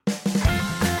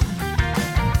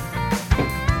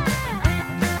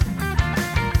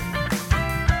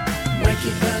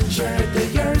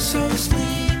Jared, you're so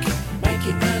sleek.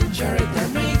 Mikey and Jared, they're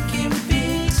making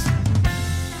beats.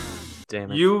 Damn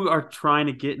it. You are trying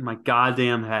to get in my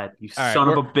goddamn head, you All right, son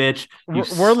of a bitch. You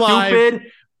we're live.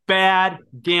 stupid, bad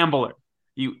gambler.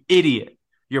 You idiot.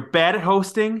 You're bad at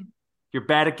hosting. You're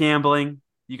bad at gambling.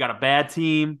 You got a bad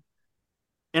team.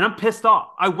 And I'm pissed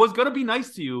off. I was going to be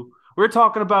nice to you. We were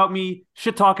talking about me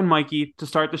shit-talking Mikey to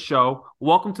start the show.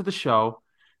 Welcome to the show.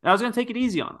 And I was going to take it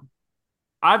easy on him.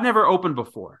 I've never opened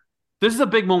before. This is a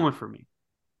big moment for me.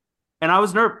 And I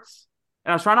was nervous.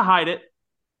 And I was trying to hide it.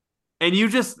 And you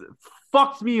just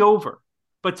fucked me over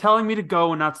by telling me to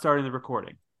go and not starting the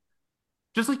recording.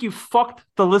 Just like you fucked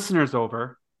the listeners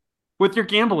over with your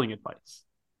gambling advice.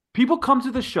 People come to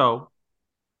the show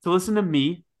to listen to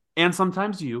me and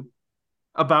sometimes you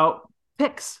about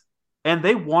picks, and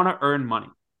they want to earn money.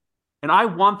 And I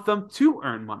want them to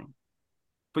earn money.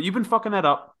 But you've been fucking that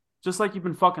up just like you've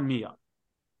been fucking me up.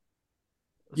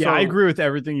 Yeah, I agree with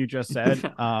everything you just said.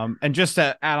 And just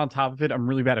to add on top of it, I'm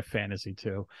really bad at fantasy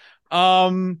too.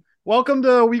 Welcome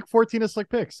to week 14 of Slick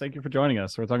Picks. Thank you for joining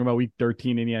us. We're talking about week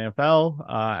 13 in the NFL.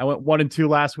 I went 1-2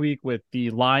 last week with the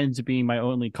Lions being my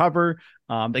only cover.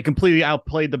 They completely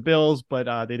outplayed the Bills,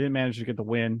 but they didn't manage to get the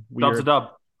win. Dub's a dub.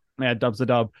 Yeah, dub's a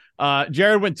dub.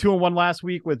 Jared went 2-1 last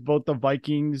week with both the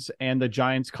Vikings and the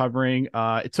Giants covering.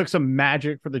 It took some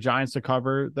magic for the Giants to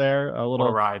cover there. A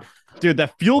little ride. Dude,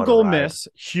 that field goal miss,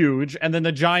 huge. And then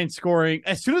the Giants scoring.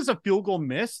 As soon as the field goal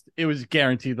missed, it was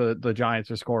guaranteed the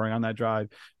Giants are scoring on that drive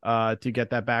to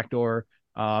get that backdoor.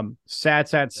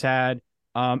 Sad.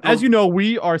 As you know,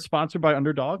 we are sponsored by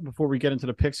Underdog. Before we get into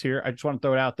the picks here, I just want to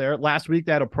throw it out there. Last week,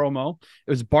 they had a promo. It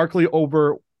was Barkley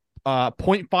over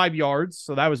 0.5 yards.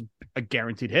 So that was a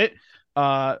guaranteed hit.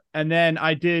 And then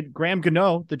I did Graham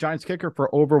Gano, the Giants kicker,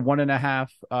 for over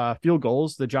 1.5 field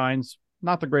goals. The Giants,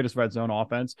 not the greatest red zone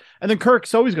offense. And then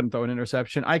Kirk's always going to throw an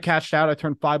interception. I cashed out. I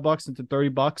turned $5 into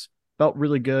 $30. Felt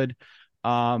really good.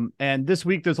 And this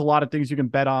week, there's a lot of things you can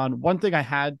bet on. One thing I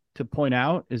had to point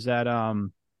out is that,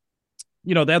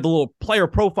 they have the little player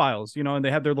profiles, and they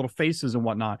have their little faces and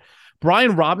whatnot.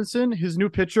 Brian Robinson, his new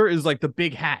picture is like the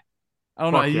big hat. I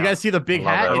don't know. You guys see the big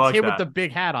hat? It's him with the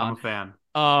big hat on. I'm a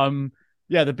fan.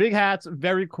 Yeah, the big hat's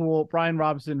very cool. Brian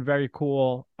Robinson, very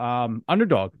cool.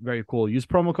 Underdog, very cool. Use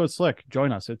promo code SLICK.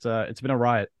 Join us. It's been a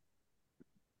riot.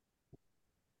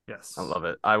 Yes. I love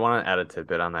it. I want to add a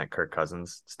tidbit on that Kirk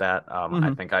Cousins stat.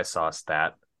 I think I saw a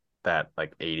stat that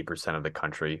like 80% of the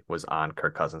country was on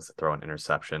Kirk Cousins to throw an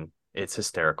interception. It's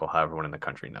hysterical how everyone in the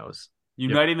country knows.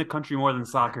 Uniting the country more than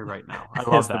soccer right now. I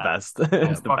love that. The best.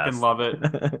 I fucking love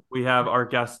it. We have our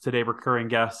guest today, recurring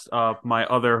guest, my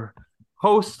other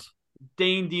host,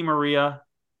 Dane DeMaria,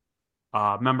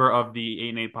 member of the 8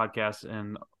 and 8 podcast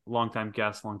and longtime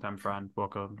guest, longtime friend.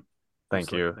 Welcome.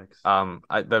 Thank you.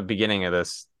 At the beginning of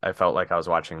this, I felt like I was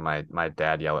watching my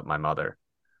dad yell at my mother.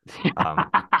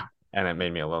 And it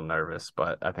made me a little nervous,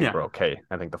 but I think we're okay.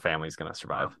 I think the family's going to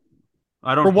survive.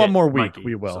 I don't For one more week, Mikey,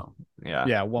 we will. So.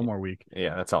 Yeah, one more week.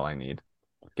 Yeah, that's all I need.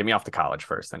 Get me off to college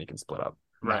first, then you can split up.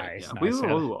 Right. Nice, Yeah. nice. We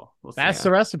will. We'll see. That's the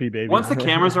recipe, baby. Once the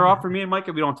cameras are off for me and Mikey,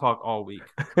 we don't talk all week.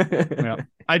 Yeah.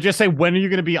 I just say, when are you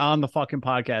going to be on the fucking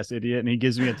podcast, idiot? And he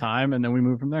gives me a time, and then we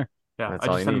move from there. Yeah, That's I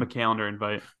all just you send him a need. calendar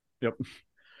invite. Yep.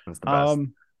 That's the best.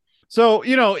 So,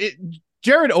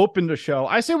 Jared opened the show.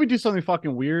 I say we do something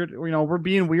fucking weird. We're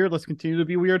being weird. Let's continue to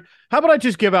be weird. How about I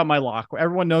just give out my lock?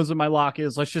 Everyone knows what my lock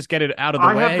is. Let's just get it out of the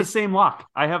way. I have the same lock.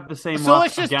 So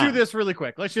let's just do this really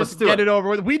quick. Let's just get it over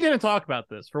with. We didn't talk about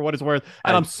this for what it's worth.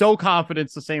 And I'm so confident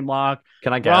it's the same lock.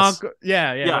 Can I guess?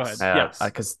 Yeah. Yes. Go ahead. Yes.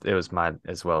 Because it was mine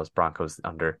as well as Broncos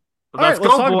under. Let's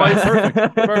let's go, talk boys. about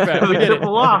it. Perfect. We The did it.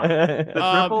 triple lock. The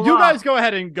triple You lock. guys go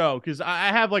ahead and go, because I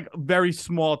have like very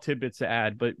small tidbits to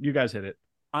add, but you guys hit it.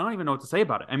 I don't even know what to say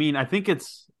about it. I mean, I think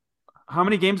it's how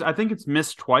many games? I think it's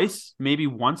missed twice, maybe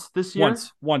once this year.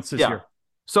 Once this year.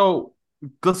 So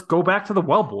let's go back to the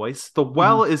well, boys. The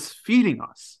well is feeding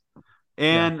us.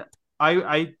 And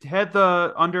I had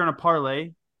the under in a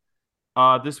parlay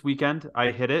this weekend.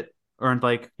 I hit it, earned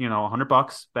like,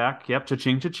 $100 back. Yep,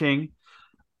 cha-ching, cha-ching.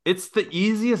 It's the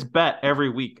easiest bet every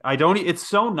week. It's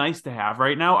so nice to have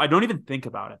right now. I don't even think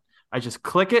about it. I just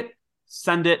click it,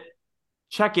 send it,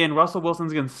 check in. Russell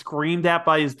Wilson's getting screamed at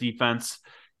by his defense.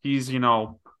 He's, I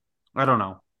don't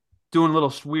know, doing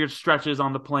little weird stretches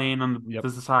on the plane on the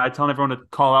side, telling everyone to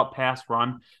call out pass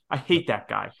run. I hate that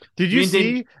guy. Did you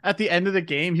see at the end of the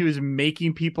game, he was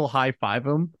making people high five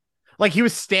him? Like, he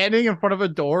was standing in front of a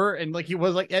door, and like he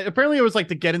was like, apparently it was like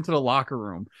to get into the locker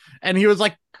room, and he was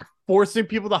like forcing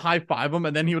people to high five him,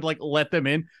 and then he would like let them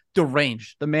in.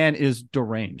 Deranged. The man is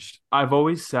deranged. I've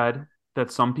always said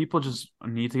that some people just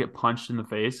need to get punched in the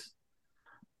face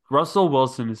Russell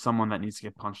Wilson is someone that needs to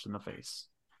get punched in the face.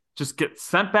 Just get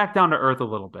sent back down to earth a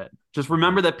little bit. Just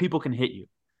remember that people can hit you.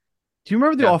 Do you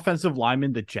remember the offensive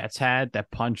lineman the Jets had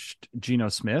that punched Geno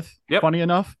Smith? Yep. Funny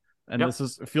enough. And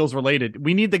this feels related.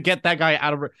 We need to get that guy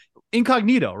out of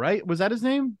Incognito, right? Was that his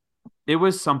name? It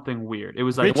was something weird. It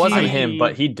was like it wasn't him,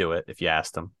 but he'd do it if you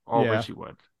asked him. Oh, yeah. Richie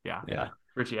would. Yeah.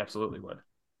 Richie absolutely would.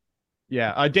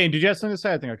 Yeah. Dane, did you have something to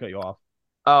say? I think I cut you off.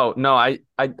 Oh no, I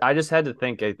just had to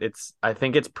think I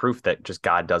think it's proof that just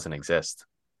God doesn't exist.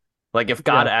 Like if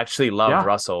God actually loved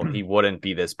Russell, he wouldn't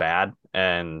be this bad,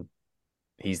 and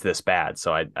he's this bad.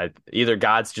 So I either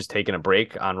God's just taking a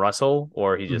break on Russell,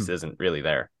 or he just isn't really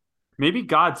there. Maybe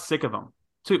God's sick of him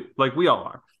too, like we all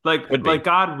are. Like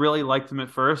God really liked him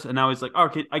at first, and now he's like,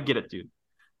 okay, I get it, dude.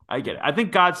 I get it. I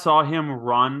think God saw him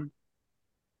run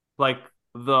like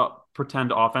the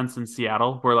pretend offense in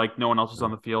Seattle, where like no one else was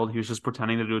on the field. He was just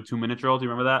pretending to do a 2-minute drill. Do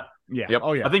you remember that? Yeah. Yep.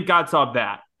 Oh yeah. I think God saw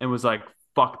that and was like,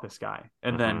 fuck this guy,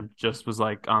 and then just was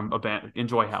like,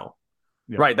 enjoy hell.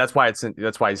 Yep. Right. That's why he's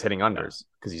hitting unders,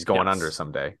 because he's going under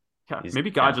someday. Yeah. Maybe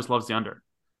God just loves the under.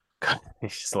 He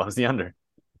just loves the under.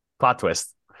 Plot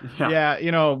twist.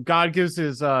 Yeah. God gives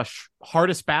his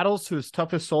hardest battles to his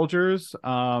toughest soldiers.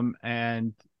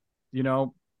 And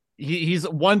he's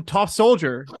one tough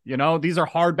soldier. These are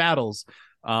hard battles.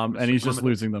 And he's just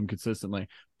losing them consistently.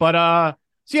 But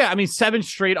 7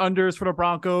 straight unders for the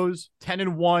Broncos,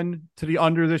 10-1 to the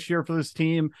under this year for this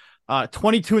team.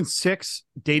 22-6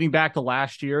 dating back to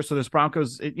last year. So this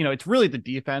Broncos, it's really the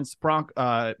defense.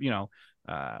 Russell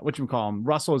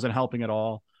isn't helping at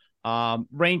all.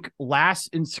 Rank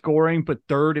last in scoring, but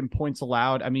third in points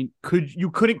allowed. I mean,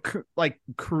 couldn't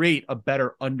create a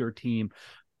better under team.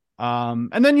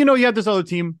 And then, you have this other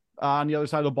team on the other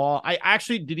side of the ball. I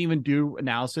actually didn't even do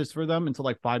analysis for them until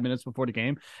like 5 minutes before the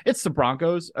game. It's the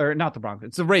Broncos, or not the Broncos.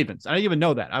 It's the Ravens. I didn't even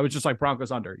know that. I was just like Broncos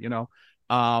under,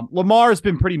 Lamar has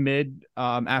been pretty mid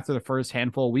after the first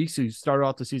handful of weeks. He started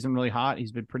off the season really hot.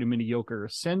 He's been pretty mediocre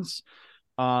since.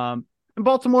 In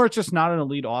Baltimore, it's just not an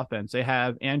elite offense. They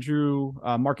have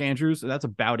Mark Andrews, and that's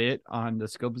about it on the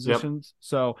skill positions. Yep.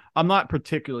 So I'm not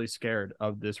particularly scared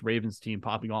of this Ravens team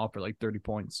popping off for like 30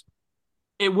 points.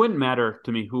 It wouldn't matter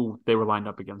to me who they were lined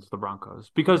up against, the Broncos,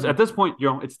 because at this point,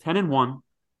 it's 10-1.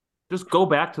 Just go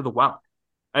back to the well.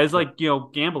 As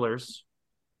gamblers,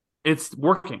 it's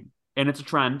working and it's a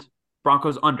trend.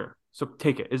 Broncos under, so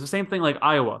take it. It's the same thing like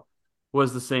Iowa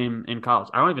was the same in college.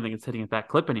 I don't even think it's hitting at that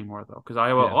clip anymore, though, because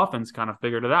Iowa offense kind of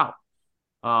figured it out.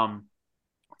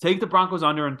 Take the Broncos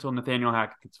under until Nathaniel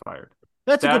Hackett gets fired.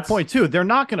 That's a good point, too. They're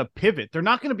not going to pivot. They're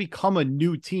not going to become a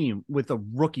new team with a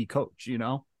rookie coach,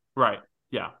 Right,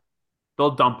 yeah.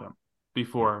 They'll dump him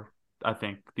before, I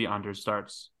think, the under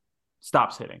stops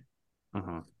hitting.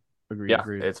 Mm-hmm.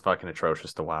 Agreed. It's fucking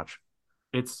atrocious to watch.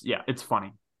 It's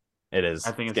funny. It is.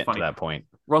 I think it's getting funny. To that point.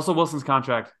 Russell Wilson's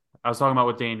contract, I was talking about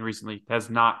with Dane recently, has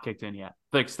not kicked in yet.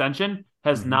 The extension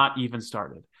has not even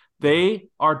started. They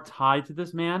are tied to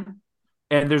this man,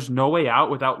 and there's no way out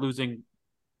without losing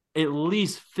at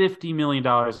least $50 million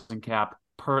in cap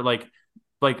per like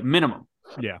minimum.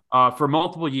 Yeah. For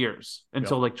multiple years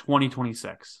until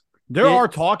 2026. They are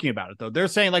talking about it, though. They're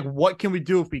saying, like, what can we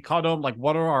do if we cut them? Like,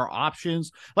 what are our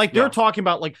options? Like, they're talking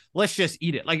about, like, let's just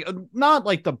eat it. Like, not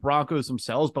like the Broncos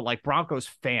themselves, but like Broncos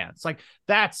fans. Like,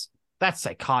 that's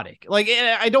psychotic. Like,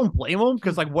 I don't blame them,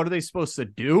 because like, what are they supposed to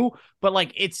do? But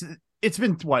like, it's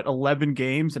been 11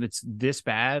 games and it's this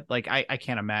bad. Like, I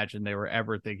can't imagine they were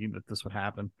ever thinking that this would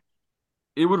happen.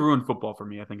 It would ruin football for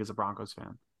me, I think, as a Broncos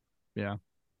fan. Yeah.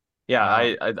 Yeah,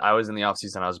 I was in the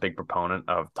offseason. I was a big proponent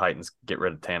of Titans get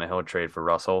rid of Tannehill, trade for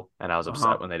Russell, and I was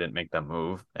upset when they didn't make that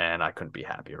move, and I couldn't be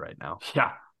happier right now.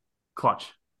 Yeah,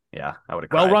 clutch. Yeah, I would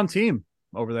have. Well-run team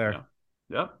over there.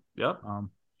 Yeah. Yep. All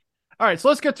right, so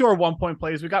let's get to our 1-point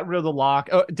plays. We got rid of the lock.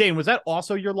 Dane, was that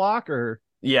also your lock, or?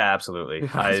 Yeah, absolutely.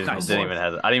 I didn't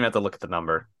even have to look at the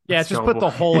number. Yeah, just put the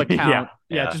whole account.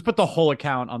 Just put the whole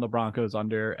account on the Broncos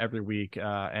under every week,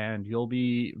 and you'll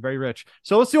be very rich.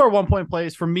 So let's do our 1-point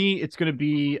plays. For me, it's going to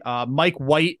be Mike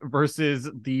White versus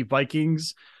the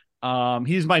Vikings.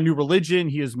 He's my new religion.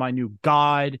 He is my new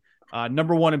god.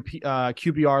 Number one in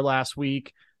QBR last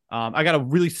week. I got a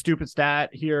really stupid stat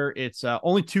here. It's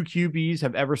only 2 QBs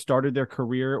have ever started their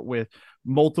career with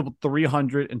multiple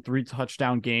 303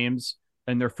 touchdown games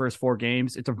in their first 4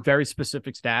 games. It's a very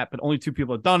specific stat, but only 2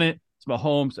 people have done it. It's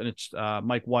Mahomes and it's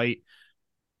Mike White.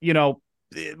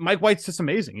 Mike White's just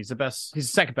amazing. He's the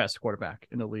second best quarterback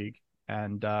in the league.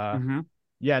 And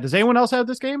does anyone else have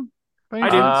this game?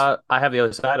 I have the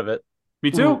other side of it. Me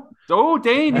too. Oh,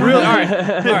 Dane. Really? All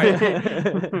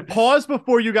right. Pause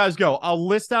before you guys go. I'll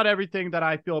list out everything that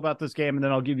I feel about this game, and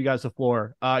then I'll give you guys the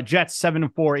floor. Jets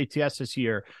 7-4 ATS this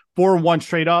year, 4-1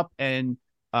 straight up, and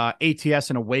ATS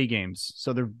in away games.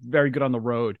 So they're very good on the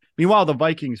road. Meanwhile, the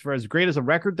Vikings, for as great as a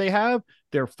record they have,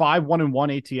 they're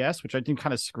 5-1-1 ATS, which I think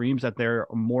kind of screams that they're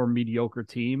a more mediocre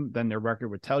team than their record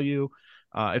would tell you.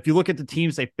 If you look at the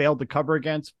teams they failed to cover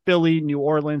against, Philly, New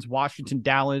Orleans, Washington,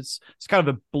 Dallas, it's kind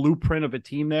of a blueprint of a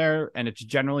team there, and it's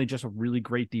generally just a really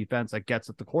great defense that gets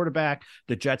at the quarterback.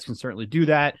 The Jets can certainly do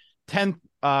that. 10th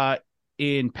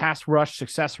in pass rush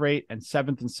success rate and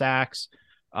 7th in sacks.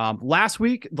 Last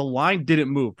week, the line didn't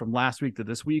move from last week to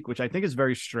this week, which I think is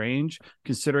very strange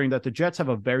considering that the Jets have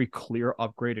a very clear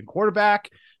upgrade in quarterback.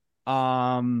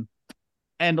 And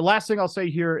the last thing I'll say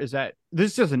here is that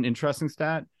this is just an interesting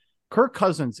stat. Kirk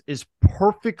Cousins is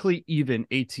perfectly even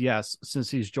ATS since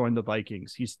he's joined the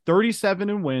Vikings. He's 37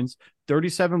 in wins,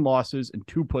 37 losses, and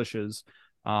 2 pushes.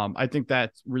 I think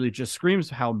that really just screams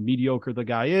how mediocre the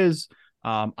guy is.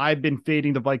 I've been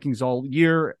fading the Vikings all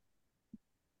year.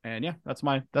 And yeah, that's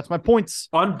my points.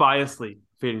 Unbiasedly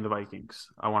fading the Vikings.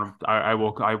 I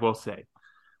will say.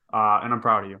 And I'm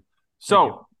proud of you.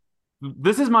 So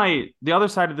this is the other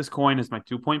side of this coin is my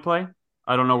 2-point play.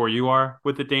 I don't know where you are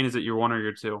with it, Dane. Is it your 1 or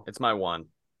your 2? It's my 1.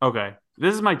 Okay.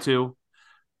 This is my 2.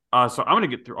 So I'm going to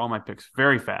get through all my picks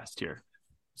very fast here.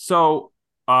 So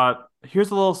here's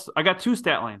a little – I got 2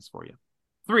 stat lines for you.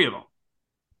 3 of them.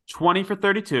 20 for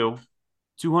 32,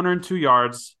 202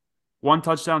 yards, 1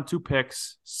 touchdown, 2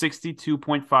 picks,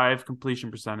 62.5 completion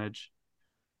percentage,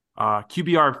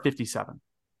 QBR of 57.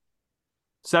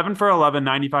 7 for 11,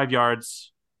 95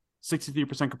 yards,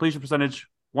 63% completion percentage,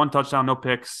 1 touchdown, no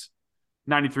picks,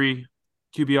 93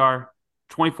 QBR,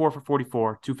 24 for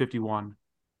 44, 251,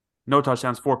 no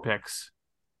touchdowns, 4 picks,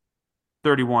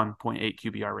 31.8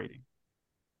 QBR rating.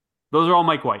 Those are all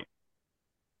Mike White.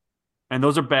 And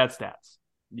those are bad stats.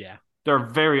 Yeah. They're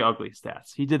very ugly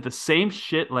stats. He did the same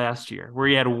shit last year where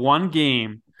he had 1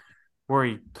 game where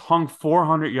he hung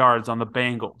 400 yards on the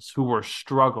Bengals, who were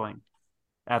struggling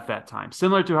at that time.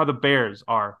 Similar to how the Bears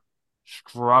are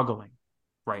struggling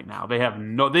right now.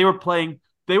 They were playing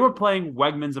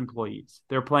Wegmans employees.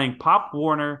 They were playing Pop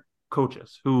Warner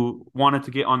coaches who wanted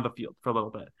to get on the field for a little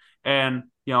bit. And,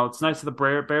 it's nice of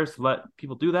the Bears to let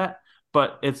people do that,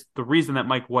 but it's the reason that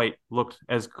Mike White looked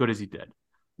as good as he did.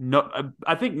 No,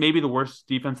 I think maybe the worst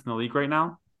defense in the league right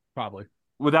now. Probably.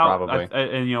 They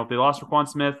lost Raquan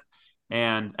Smith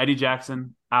and Eddie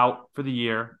Jackson out for the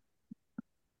year.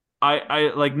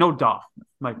 I like no duh.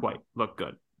 Mike White looked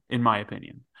good, in my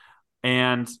opinion.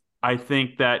 And I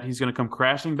think that he's going to come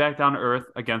crashing back down to earth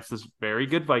against this very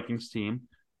good Vikings team.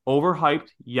 Overhyped,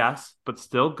 yes, but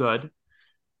still good.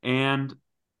 And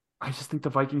I just think the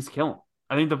Vikings kill him.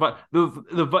 I think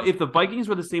if the Vikings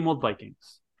were the same old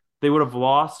Vikings, they would have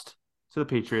lost to the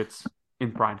Patriots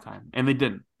in prime time, and they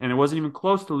didn't. And it wasn't even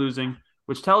close to losing,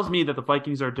 which tells me that the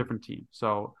Vikings are a different team.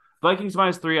 So Vikings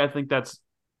 -3, I think that's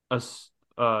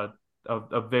a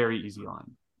very easy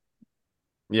line.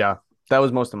 Yeah. That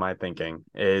was most of my thinking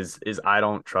is I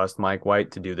don't trust Mike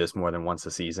White to do this more than once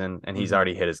a season, and he's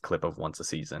already hit his clip of once a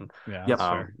season. Yeah, yep.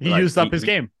 He used up his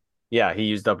game. Yeah, he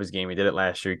used up his game. He did it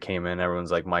last year. He came in,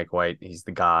 everyone's like, Mike White, he's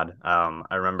the god. I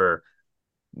remember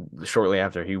shortly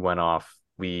after he went off,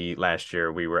 last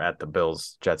year we were at the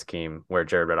Bills-Jets game where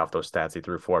Jared read off those stats. He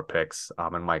threw 4 picks,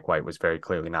 and Mike White was very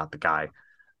clearly not the guy.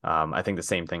 I think the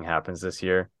same thing happens this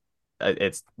year.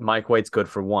 It's Mike White's good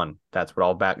for 1. That's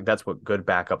what good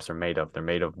backups are made of. They're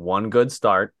made of 1 good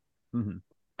start, and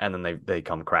then they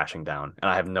come crashing down. And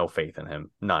I have no faith in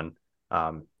him, none.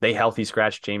 They healthy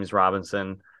scratched James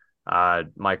Robinson.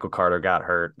 Michael Carter got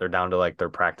hurt. They're down to like their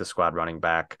practice squad running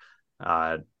back.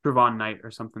 Trevon Knight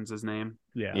or something's his name.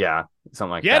 Yeah,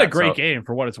 something like that. He had a great game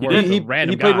for what it's worth. He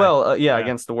played well.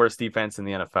 Against the worst defense in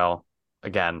the NFL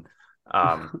again.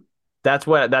 That's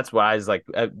what I was like.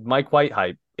 Mike White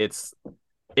hype. It's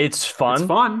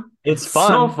fun. It's fun.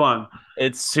 So fun.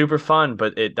 It's super fun,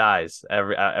 but it dies.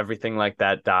 Everything like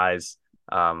that dies.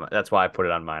 That's why I put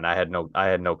it on mine. I had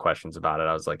no questions about it.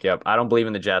 I was like, yep, I don't believe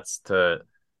in the Jets to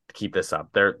keep this up.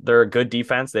 They're a good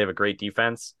defense. They have a great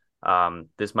defense.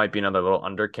 This might be another little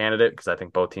under candidate because I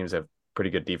think both teams have pretty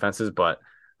good defenses, but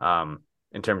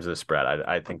in terms of the spread,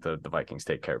 I think the Vikings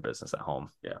take care of business at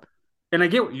home. Yeah. And I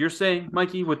get what you're saying,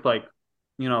 Mikey, with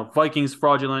Vikings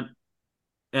fraudulent,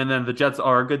 and then the Jets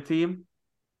are a good team.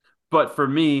 But for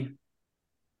me,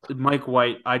 Mike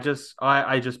White, I just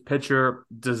picture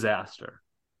disaster.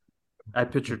 I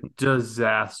picture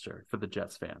disaster for the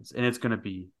Jets fans. And I'm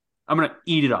going to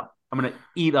eat it up. I'm going to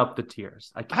eat up the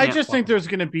tears. I just think there's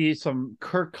going to be some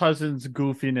Kirk Cousins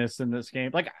goofiness in this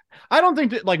game. Like, I don't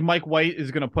think that like Mike White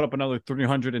is going to put up another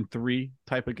 303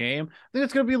 type of game. I think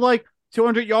it's going to be like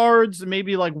 200 yards,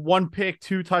 maybe like 1 pick,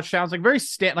 2 touchdowns, like very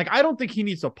like I don't think he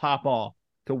needs to pop off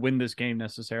to win this game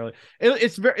necessarily.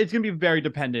 It's going to be very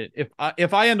dependent.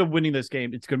 If I end up winning this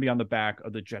game, it's going to be on the back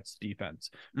of the Jets defense.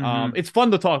 It's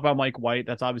fun to talk about Mike White.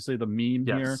 That's obviously the meme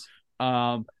here.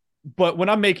 But when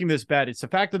I'm making this bet, it's the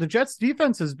fact that the Jets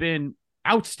defense has been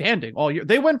outstanding all year.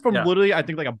 They went from literally, I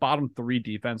think, like a bottom 3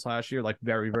 defense last year, like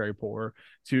very, very poor,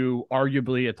 to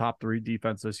arguably a top 3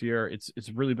 defense this year. It's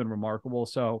really been remarkable.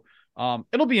 So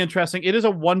it'll be interesting. It is a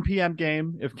 1 p.m.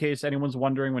 game, in case anyone's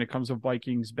wondering when it comes to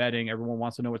Vikings betting. Everyone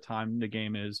wants to know what time the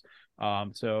game is.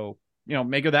 So,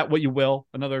 make of that what you will.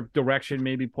 Another direction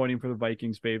maybe pointing for the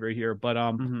Vikings favor here. But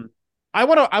I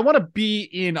want to be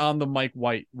in on the Mike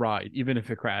White ride, even if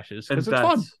it crashes, because it's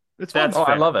fun. It's fun.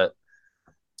 I love it.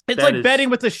 It's like betting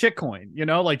with the shit coin,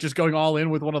 like just going all in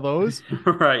with one of those.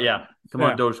 Right? Yeah. Come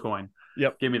on, Dogecoin.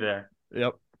 Yep. Give me there.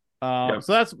 Yep.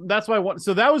 So that's my one.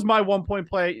 So that was my 1 point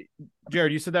play.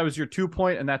 Jared, you said that was your 2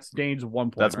 point, and that's Dane's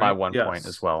 1 point. That's right? my 1 point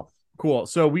as well. Cool.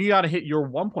 So we got to hit your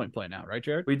 1 point play now, right,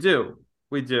 Jared? We do.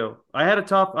 I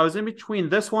was in between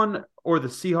this one or the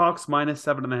Seahawks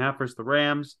 -7.5 versus the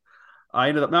Rams. I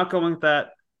ended up not going with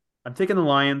that. I'm taking the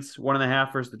Lions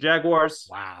 1.5 versus the Jaguars.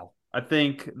 Wow. I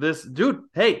think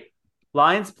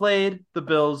Lions played the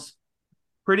Bills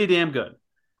pretty damn good.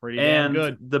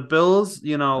 The Bills,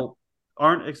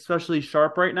 aren't especially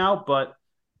sharp right now, but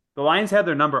the Lions had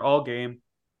their number all game.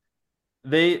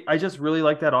 I just really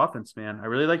like that offense, man. I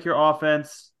really like your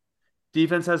offense.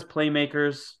 Defense has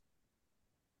playmakers.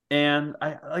 And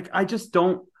I just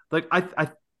don't like I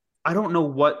don't know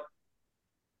what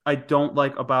I don't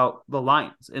like about the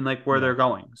Lions and like where they're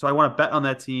going. So I want to bet on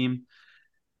that team.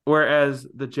 Whereas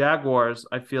the Jaguars,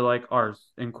 I feel like, are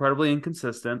incredibly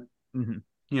inconsistent.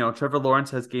 Trevor Lawrence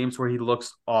has games where he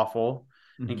looks awful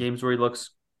and games where he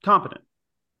looks competent.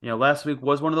 Last week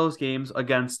was one of those games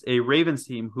against a Ravens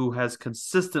team who has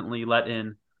consistently let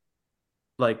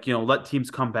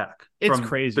teams come back. It's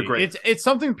crazy. It's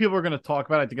something people are going to talk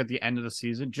about, I think, at the end of the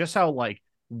season, just how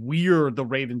weird the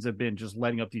Ravens have been just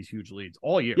letting up these huge leads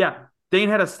all year. Yeah. Dane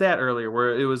had a stat earlier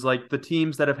where it was like the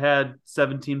teams that have had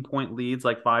 17-point leads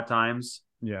like 5 times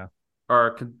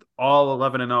are all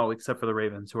 11-0 except for the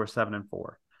Ravens, who are 7-4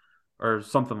 or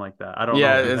something like that. I don't know.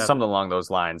 Yeah, it's something along those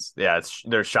lines. Yeah,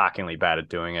 they're shockingly bad at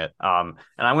doing it. And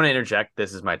I'm going to interject.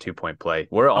 This is my 2 point play.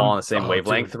 We're all on the same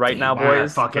wavelength right now,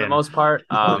 boys, for the most part.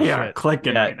 We are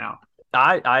clicking right now.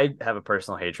 I have a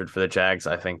personal hatred for the Jags.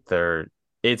 I think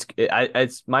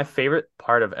it's my favorite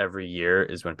part of every year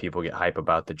is when people get hype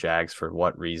about the Jags for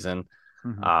what reason.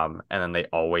 And then they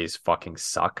always fucking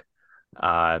suck.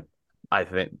 I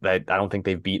don't think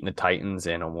they've beaten the Titans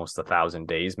in almost 1,000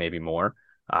 days, maybe more,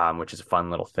 which is a fun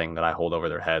little thing that I hold over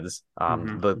their heads.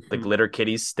 The Glitter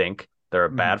Kitties stink. They're a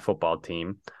bad football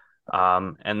team.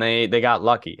 And they got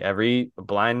lucky. Every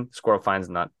blind squirrel finds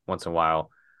a nut once in a while.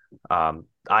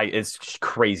 It's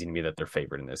crazy to me that they're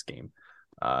favored in this game.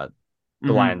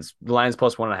 The Lions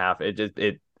plus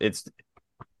 1.5.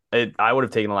 I would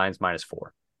have taken the Lions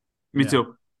 -4. Me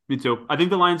too. I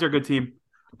think the Lions are a good team.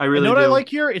 I really know what do. I like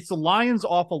here? It's the Lions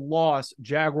off a loss,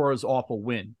 Jaguars off a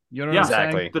win. You know what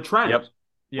I'm saying? The trend.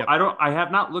 Yep. I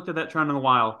have not looked at that trend in a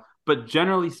while, but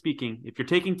generally speaking, if you're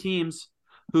taking teams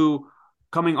who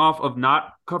coming off of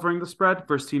not covering the spread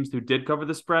versus teams who did cover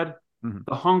the spread,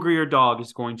 the hungrier dog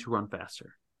is going to run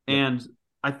faster. And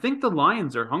I think the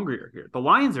Lions are hungrier here. The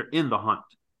Lions are in the hunt.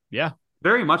 Yeah.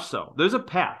 Very much so. There's a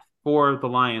path for the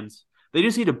Lions. They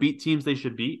just need to beat teams they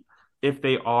should beat if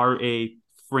they are a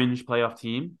fringe playoff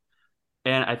team.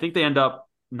 And I think they end up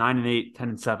 9-8,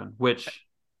 10-7, which...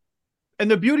 And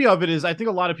the beauty of it is, I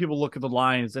think a lot of people look at the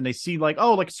Lions and they see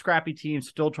scrappy teams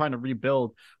still trying to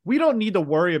rebuild. We don't need to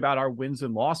worry about our wins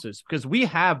and losses because we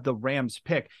have the Rams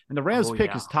pick, and the Rams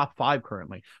pick is top 5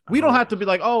 currently. We don't have to be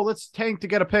like, let's tank to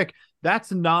get a pick.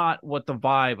 That's not what the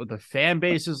vibe of the fan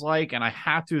base is like, and I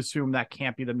have to assume that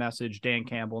can't be the message Dan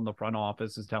Campbell in the front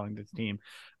office is telling this team.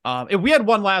 If we had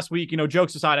one last week,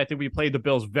 jokes aside, I think we played the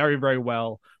Bills very, very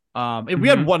well. If we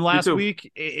had one last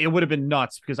week, it would have been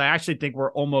nuts because I actually think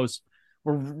we're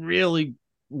really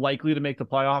likely to make the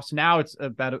playoffs. Now it's a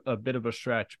bit of a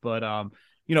stretch, but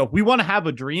we want to have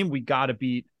a dream. We got to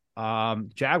beat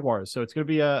Jaguars, so it's going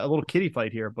to be a little kitty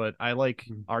fight here. But I like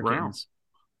our games.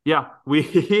 Yeah, we're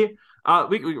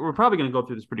probably going to go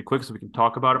through this pretty quick so we can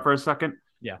talk about it for a second.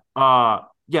 Yeah.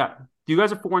 You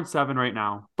guys are 4-7 right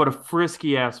now, but a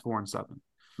frisky ass 4-7.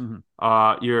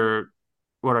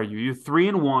 What are you? You're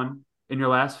 3-1 in your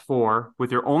last 4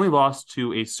 with your only loss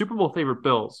to a Super Bowl favorite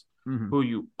Bills, who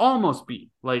you almost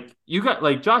beat. Like you got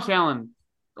like Josh Allen,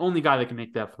 only guy that can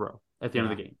make that throw at the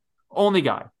end of the game. Only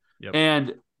guy. Yep.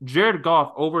 And Jared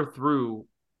Goff overthrew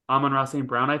Amon-Ra St.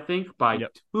 Brown, I think, by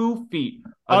 2 feet.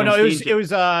 Oh no, it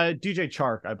was DJ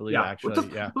Chark, I believe, actually.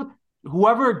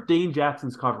 Whoever Dane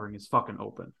Jackson's covering is fucking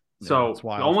open. So you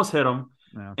almost hit him.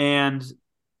 Yeah. And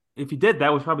if he did,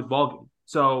 that was probably the ball game.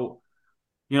 So,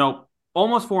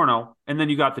 almost 4-0. And then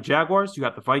you got the Jaguars, you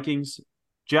got the Vikings,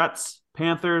 Jets,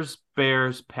 Panthers,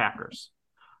 Bears, Packers.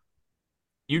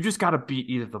 You just got to beat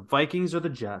either the Vikings or the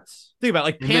Jets. Think about it,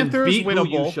 like Panthers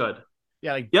winnable. You should.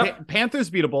 Yeah,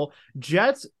 Panthers beatable.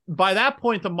 Jets, by that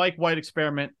point, the Mike White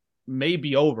experiment may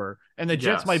be over, and the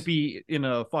Jets might be in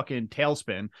a fucking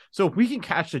tailspin. So if we can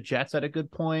catch the Jets at a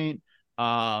good point,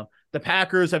 the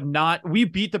Packers have not. We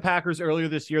beat the Packers earlier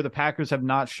this year. The Packers have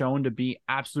not shown to be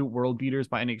absolute world beaters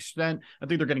by any extent. I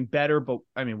think they're getting better, but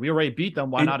I mean, we already beat them.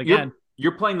 Why not again?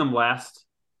 You're playing them last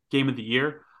game of the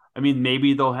year. I mean,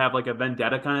 maybe they'll have like a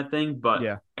vendetta kind of thing, but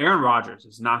Aaron Rodgers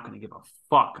is not going to give a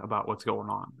fuck about what's going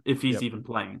on if he's even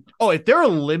playing. Oh, if they're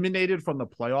eliminated from the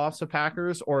playoffs, the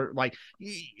Packers, or like,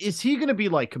 is he going to be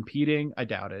like competing? I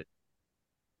doubt it.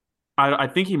 I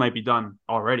think he might be done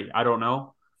already. I don't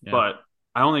know, but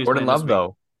I don't think Jordan Love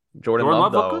though. Jordan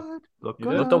Love though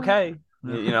looked okay.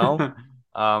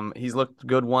 He's looked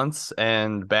good once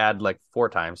and bad like 4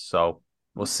 times. So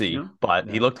we'll see. But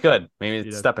he looked good. Maybe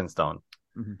it's stepping stone.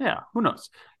 Yeah, who knows?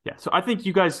 Yeah, so I think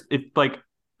you guys, if like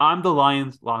I'm the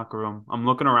Lions locker room, I'm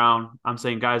looking around, I'm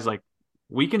saying, guys, like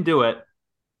we can do it.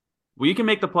 We can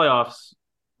make the playoffs.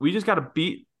 We just got to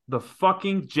beat the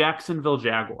fucking Jacksonville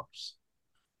Jaguars.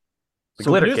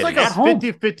 So there's like a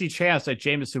 50-50 chance that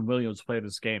Jameson Williams played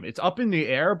this game. It's up in the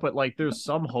air, but like there's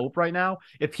some hope right now.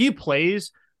 If he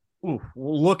plays,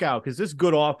 look out, because this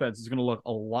good offense is going to look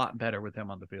a lot better with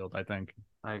him on the field, I think.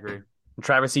 I agree.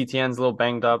 Travis Etienne's a little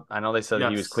banged up. I know they said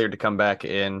he was cleared to come back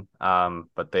in,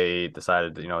 but they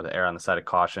decided to err on the side of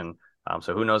caution.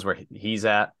 So who knows where he's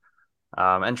at.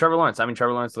 And Trevor Lawrence. I mean,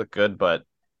 Trevor Lawrence looked good, but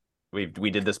we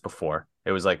did this before.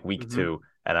 It was like week 2,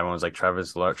 and everyone was like,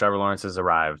 Trevor Lawrence has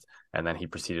arrived, and then he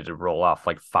proceeded to roll off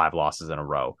like 5 losses in a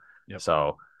row. Yep.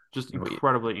 So just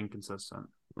incredibly inconsistent.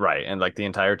 Right, and like the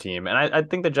entire team. And I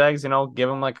think the Jags, give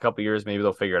them like a couple years, maybe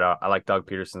they'll figure it out. I like Doug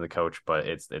Peterson, the coach, but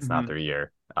it's not their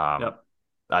year. I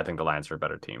think the Lions are a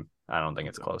better team. I don't think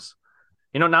it's close.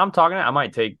 Now I'm talking, I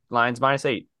might take Lions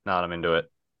 -8. Now that I'm into it.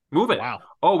 Move it. Wow.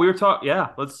 Oh, we were talking.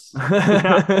 Yeah, let's.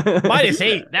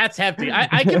 -8. That's hefty.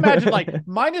 I can imagine like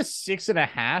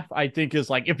 -6.5. I think is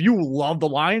like, if you love the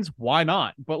Lions, why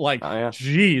not? But like,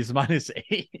 geez,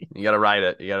 -8. You got to ride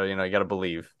it. You got to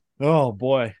believe. Oh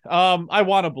boy. I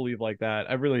want to believe like that.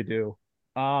 I really do.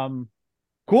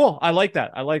 Cool. I like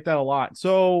that. I like that a lot.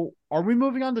 So are we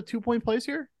moving on to 2-point plays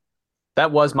here?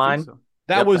 That was mine. So.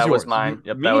 That was mine.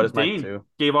 Yep, Me that was Dane mine too.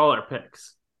 Gave all our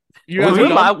picks.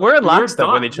 We're in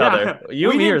lockstep with each other.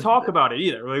 We didn't talk about it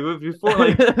either. Like before,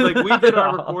 like we did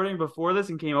our recording before this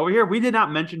and came over here. We did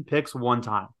not mention picks one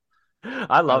time.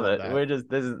 I love it. That.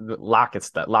 This is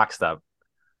lockstep.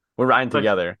 We're riding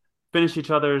together. Finish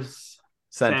each other's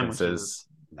sentences.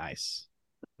 Nice.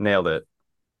 Nailed it.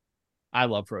 I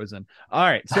love Frozen. All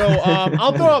right. So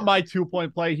I'll throw out my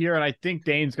 2-point play here, and I think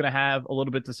Dane's going to have a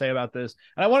little bit to say about this.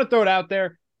 And I want to throw it out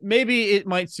there. Maybe it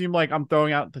might seem like I'm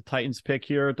throwing out the Titans pick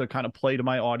here to kind of play to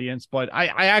my audience, but I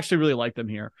actually really like them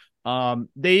here.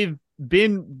 They've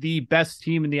been the best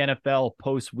team in the NFL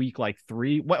post week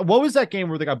 3. What was that game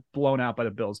where they got blown out by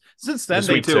the Bills? Since then,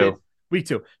 Week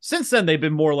 2. Since then, they've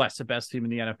been more or less the best team in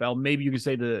the NFL. Maybe you can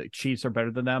say the Chiefs are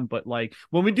better than them, but like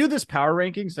when we do this power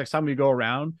rankings, next time we go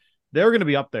around, they're going to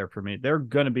be up there for me. They're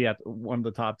going to be at one of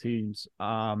the top teams.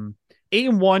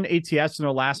 8-1 ATS in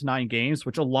their last 9 games,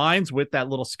 which aligns with that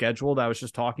little schedule that I was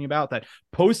just talking about. That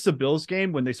post the Bills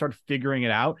game, when they start figuring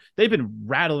it out, they've been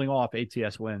rattling off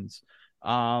ATS wins.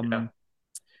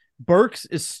 Burks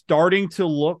is starting to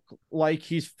look like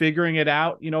he's figuring it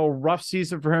out. Rough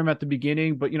season for him at the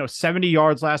beginning, but 70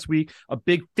 yards last week, a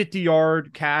big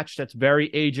 50-yard catch. That's very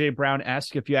AJ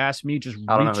Brown-esque, if you ask me, just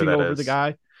reaching over the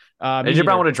guy. AJ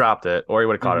Brown would have dropped it, or he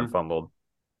would have caught it and fumbled.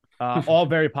 All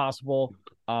very possible.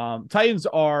 Titans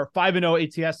are 5-0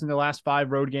 ATS in their last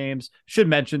 5 road games. Should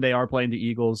mention they are playing the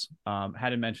Eagles.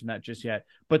 Hadn't mentioned that just yet.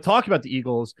 But talking about the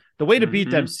Eagles, the way to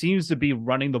beat them seems to be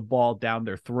running the ball down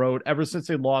their throat. Ever since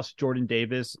they lost Jordan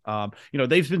Davis,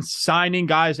 they've been signing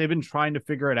guys. They've been trying to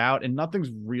figure it out, and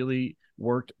nothing's really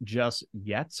worked just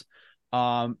yet.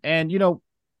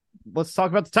 Let's talk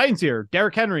about the Titans here.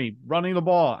 Derrick Henry running the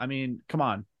ball. I mean, come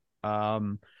on.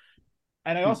 And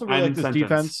I also really like this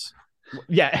defense.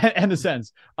 Yeah, and the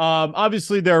sense.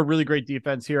 Obviously, they're a really great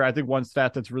defense here. I think one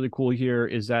stat that's really cool here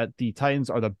is that the Titans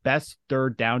are the best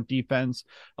third down defense,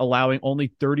 allowing only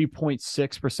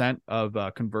 30.6%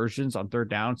 of conversions on third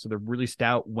down. So they're really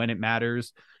stout when it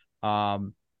matters.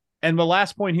 And the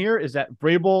last point here is that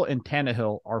Vrabel and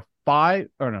Tannehill are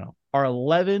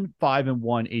 11, 5, and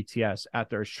 1 ATS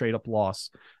after a straight up loss.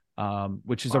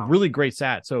 Which is a really great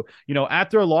stat. So,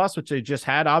 after a loss, which they just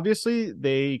had, obviously,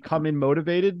 they come in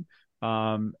motivated.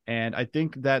 And I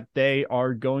think that they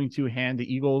are going to hand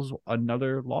the Eagles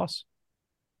another loss.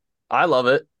 I love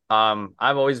it.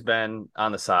 I've always been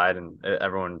on the side, and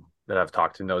everyone that I've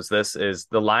talked to knows this, is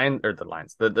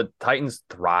the Titans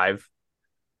thrive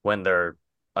when they're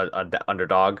a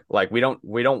underdog. Like we don't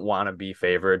want to be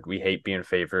favored. We hate being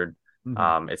favored.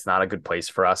 Mm-hmm. It's not a good place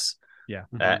for us. Yeah.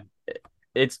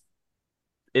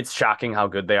 It's shocking how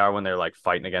good they are when they're like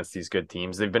fighting against these good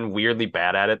teams. They've been weirdly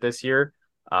bad at it this year.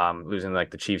 Losing like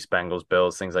the Chiefs, Bengals,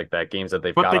 Bills, things like that, games that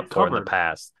they've got up for in the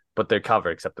past, but they're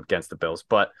covered except against the Bills.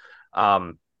 But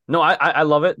no, I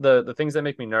love it. The things that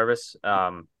make me nervous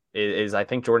is I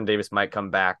think Jordan Davis might come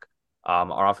back.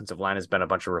 Our offensive line has been a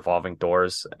bunch of revolving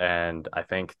doors, and I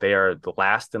think they are the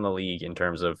last in the league in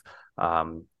terms of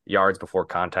yards before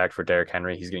contact for Derrick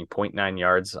Henry. He's getting 0.9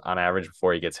 yards on average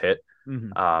before he gets hit.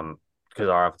 Mm-hmm. Because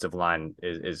our offensive line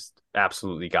is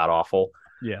absolutely god awful.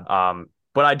 Yeah.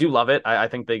 But I do love it. I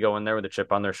think they go in there with a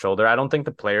chip on their shoulder. I don't think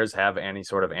the players have any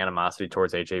sort of animosity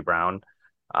towards AJ Brown.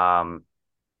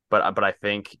 But I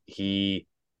think he's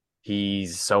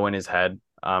so in his head.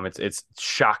 It's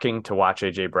shocking to watch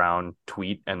AJ Brown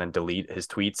tweet and then delete his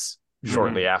tweets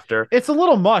shortly after. It's a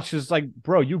little much. It's like,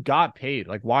 bro, you got paid.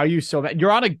 Like, why are you so mad?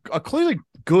 You're on a clearly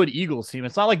good Eagles team.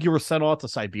 It's not like you were sent off to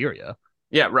Siberia.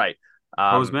 Yeah, right.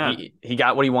 I was mad. He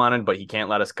got what he wanted, but he can't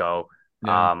let us go.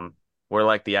 Yeah. We're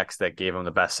like the ex that gave him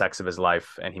the best sex of his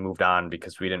life, and he moved on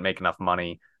because we didn't make enough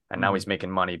money. And now he's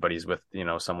making money, but he's with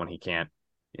someone he can't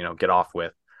get off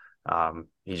with.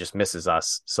 He just misses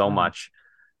us so much.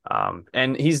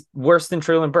 And he's worse than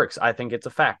Treylon Burks. I think it's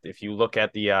a fact. If you look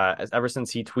at the ever since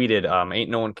he tweeted,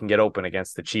 ain't no one can get open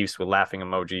against the Chiefs with laughing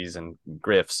emojis and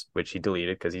gifs, which he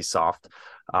deleted because he's soft.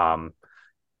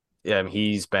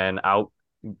 He's been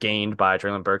outgained by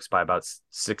Treylon Burks by about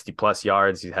 60 plus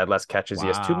yards. He's had less catches. Wow. He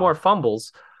has 2 more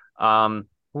fumbles. And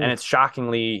it's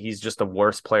shockingly, he's just a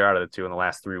worse player out of the 2 in the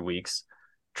last 3 weeks.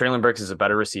 Treylon Burks is a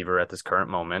better receiver at this current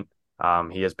moment.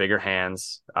 He has bigger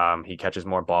hands. He catches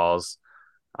more balls.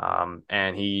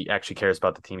 And he actually cares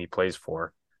about the team he plays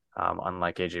for,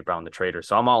 unlike AJ Brown, the trader.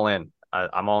 So I'm all in.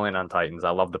 I'm all in on Titans. I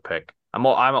love the pick. I'm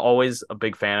always a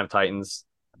big fan of Titans.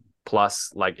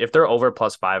 Plus, like if they're over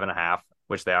plus 5.5,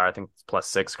 which they are, I think it's plus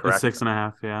 6, correct? It's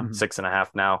 6.5, yeah. 6.5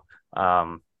 now.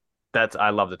 I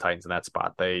love the Titans in that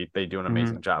spot. They do an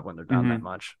amazing job when they're down that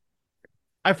much.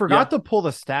 I forgot to pull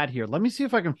the stat here. Let me see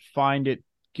if I can find it.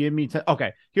 Give me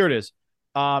okay, here it is.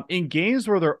 In games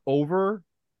where they're over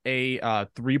a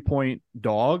 3-point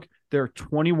dog, they're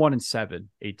 21-7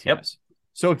 ATS. Yep.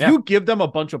 So if you give them a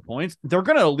bunch of points, they're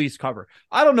going to at least cover.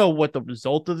 I don't know what the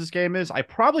result of this game is. I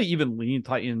probably even lean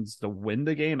Titans to win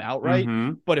the game outright.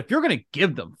 But if you're going to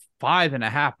give them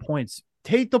 5.5 points,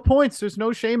 take the points. There's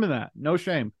no shame in that. No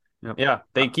shame. Yep. Yeah,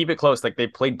 they keep it close. Like they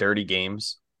play dirty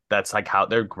games. That's like how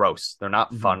they're gross. They're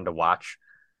not fun to watch.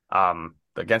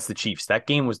 Against the Chiefs, that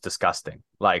game was disgusting.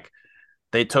 Like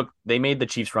they made the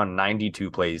Chiefs run 92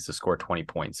 plays to score 20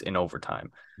 points in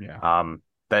overtime. Yeah.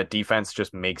 That defense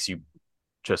just makes you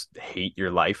just hate your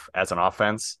life as an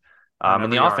offense.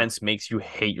 And the offense makes you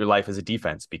hate your life as a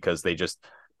defense because they just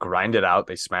grind it out.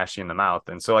 They smash you in the mouth.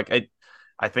 And so like,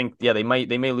 I think, yeah, they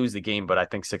may lose the game, but I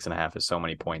think 6.5 is so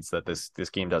many points that this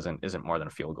game isn't more than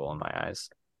a field goal in my eyes.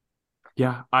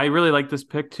 Yeah, I really like this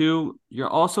pick too. You're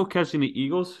also catching the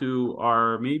Eagles, who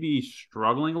are maybe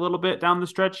struggling a little bit down the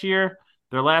stretch here.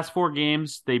 Their last 4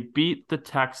 games, they beat the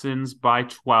Texans by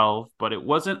 12, but it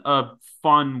wasn't a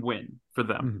fun win for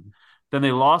them. Then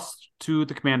they lost to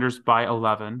the Commanders by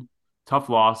 11. Tough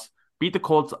loss. Beat the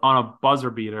Colts on a buzzer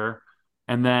beater.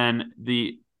 And then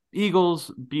the Eagles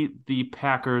beat the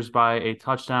Packers by a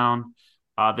touchdown.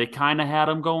 They kind of had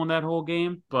them going that whole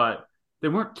game, but they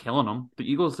weren't killing them. The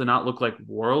Eagles did not look like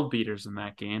world beaters in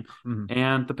that game.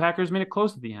 And the Packers made it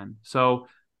close at the end. So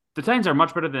the Titans are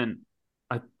much better than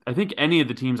I think any of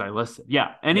the teams I listed.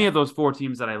 Yeah, any of those 4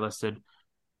 teams that I listed.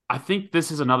 I think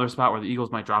this is another spot where the Eagles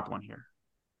might drop one here.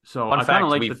 So I kind of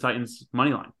like the Titans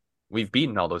money line. We've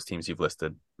beaten all those teams you've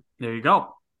listed. There you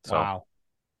go. So, wow.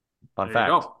 Fun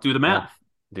fact. You go. Do the math.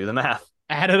 Yeah. Do the math.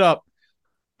 Add it up.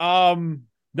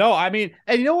 No, I mean,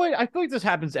 and you know what? I feel like this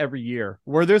happens every year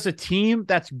where there's a team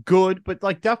that's good, but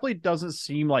like definitely doesn't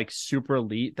seem like super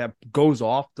elite that goes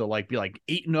off to like be like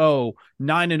 8-0,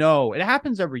 9-0. It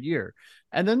happens every year.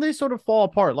 And then they sort of fall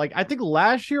apart. Like I think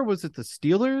last year was it the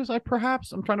Steelers?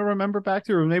 I'm trying to remember back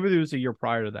to, or maybe it was a year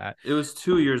prior to that. It was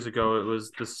 2 years ago. It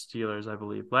was the Steelers, I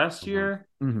believe. Last year,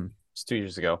 It's 2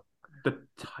 years ago. the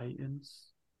Titans.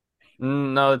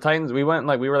 No, the Titans. We were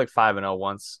like 5-0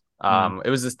 once. It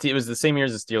was the same year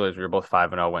as the Steelers. We were both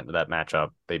 5-0. Went to that matchup.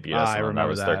 They beat us. I And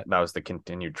remember that. That was the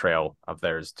continued trail of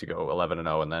theirs to go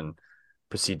 11-0, and then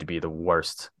proceed to be the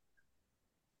worst.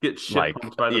 Get shit Like,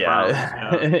 pumped by the yeah,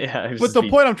 Browns. yeah. it But just the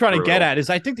be point I'm trying to get brutal. at is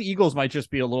I think the Eagles might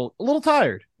just be a little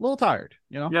tired,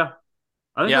 you know? Yeah.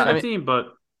 I think Yeah, they're a I good team, but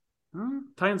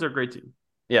Titans are a great team.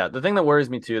 Yeah, the thing that worries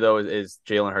me too, though, is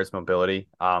Jalen Hurts' mobility.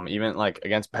 Even like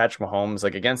against Patrick Mahomes,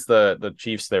 like against the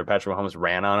Chiefs, there Patrick Mahomes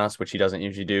ran on us, which he doesn't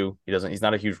usually do. He's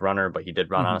not a huge runner, but he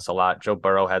did run on us a lot. Joe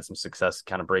Burrow had some success,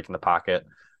 kind of breaking the pocket,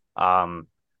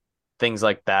 things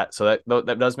like that. So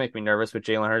that does make me nervous with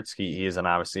Jalen Hurts. He is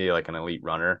obviously like an elite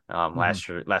runner.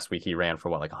 Last week he ran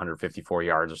for like 154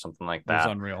 yards or something like It was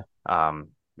that. unreal.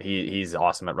 He's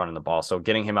awesome at running the ball. So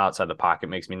getting him outside the pocket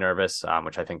makes me nervous,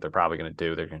 which I think they're probably going to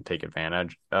do. They're going to take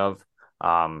advantage of.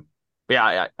 But yeah,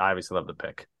 I obviously love the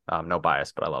pick. No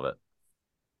bias, but I love it.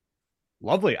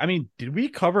 Lovely. I mean, did we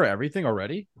cover everything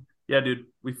already? Yeah, dude,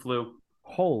 we flew.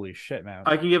 Holy shit, man.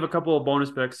 I can give a couple of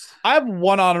bonus picks. I have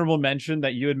one honorable mention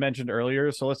that you had mentioned earlier,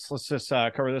 so let's just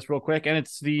cover this real quick. And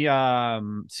it's the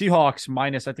Seahawks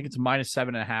minus, I think it's minus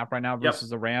 7.5 right now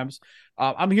versus the Rams.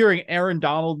 I'm hearing Aaron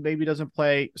Donald maybe doesn't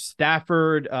play,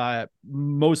 Stafford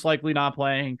most likely not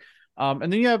playing, and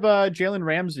then you have Jalen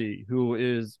Ramsey, who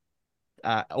is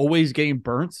always getting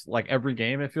burnt like every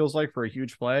game. It feels like for a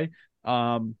huge play.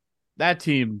 That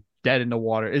team dead in the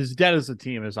water, as dead as a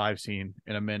team as I've seen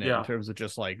in a minute in terms of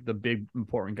just like the big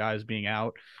important guys being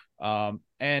out.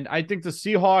 And I think the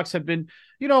Seahawks have been,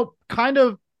 kind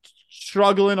of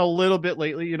struggling a little bit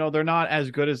lately. They're not as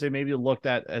good as they maybe looked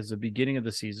at as the beginning of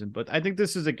the season, but I think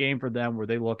this is a game for them where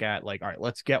they look at like, all right,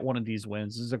 let's get one of these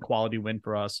wins. This is a quality win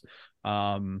for us.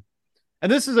 And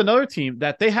this is another team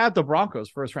that they had the Broncos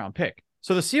first round pick.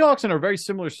 So the Seahawks are in a very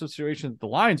similar situation that the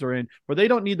Lions are in, where they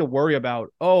don't need to worry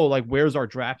about, where's our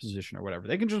draft position or whatever.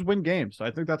 They can just win games. So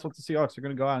I think that's what the Seahawks are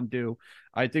going to go out and do.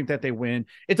 I think that they win.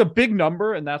 It's a big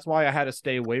number, and that's why I had to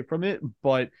stay away from it.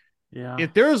 But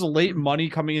if there's late money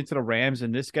coming into the Rams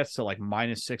and this gets to like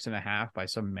minus 6.5 by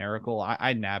some miracle,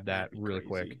 I nab that really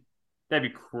quick.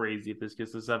 That'd be crazy if this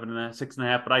gets to 7.5,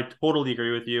 6.5. But I totally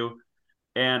agree with you,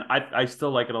 and I still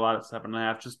like it a lot at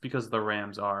 7.5 just because the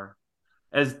Rams are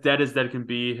as dead can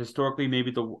be. Historically,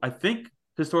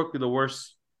 historically the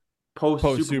worst post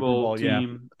Super Bowl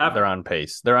team ever. They're on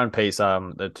pace.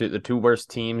 The two worst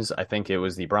teams, I think it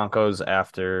was the Broncos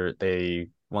after they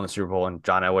won the Super Bowl and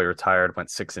John Elway retired, went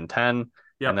 6-10.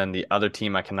 Yep. And then the other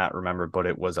team I cannot remember, but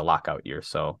it was a lockout year,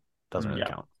 so it doesn't really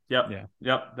count.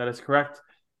 Yep, that is correct.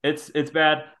 It's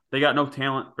bad. They got no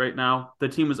talent right now. The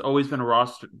team has always been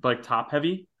roster like top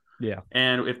heavy. Yeah.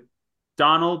 And if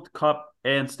Donald, Kupp,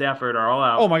 and Stafford are all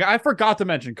out. Oh my God, I forgot to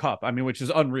mention Kupp. I mean, which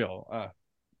is unreal.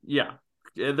 Yeah,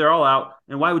 they're all out.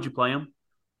 And why would you play him?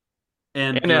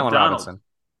 And Allen Robinson.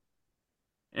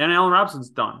 And Allen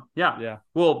Robinson's done. Yeah. Yeah.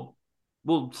 Well,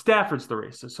 Stafford's the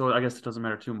racist, so I guess it doesn't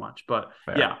matter too much. But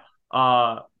Fair.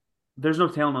 Yeah, there's no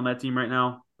talent on that team right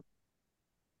now.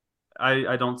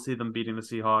 I don't see them beating the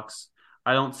Seahawks.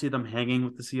 I don't see them hanging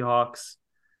with the Seahawks.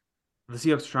 The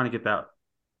Seahawks are trying to get that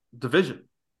division.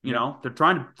 They're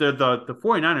the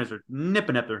 49ers are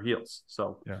nipping at their heels.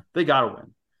 So they got to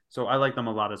win. So I like them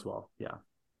a lot as well. Yeah.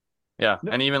 Yeah.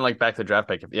 And even like back to draft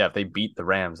pick, if they beat the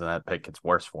Rams, then that pick gets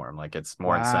worse for them. Like it's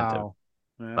more incentive.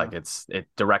 Yeah. Like it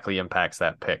directly impacts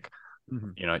that pick.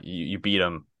 Mm-hmm. You beat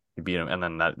them, and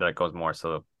then that goes more.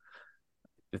 So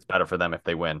it's better for them if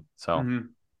they win. So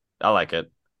I like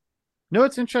it. No,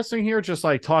 it's interesting here, just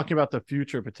like talking about the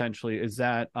future potentially, is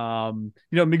that,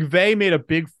 McVay made a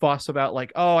big fuss about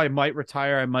like, oh, I might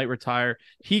retire.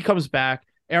 He comes back.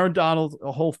 Aaron Donald,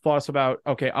 a whole fuss about,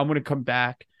 okay, I'm going to come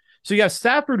back. So you have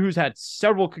Stafford, who's had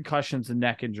several concussions and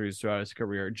neck injuries throughout his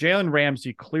career. Jalen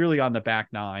Ramsey clearly on the back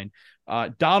nine.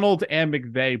 Donald and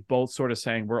McVay both sort of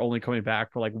saying we're only coming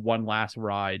back for like one last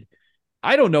ride.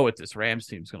 I don't know what this Rams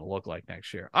team is going to look like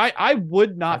next year. I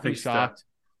would not be shocked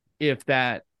if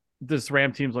this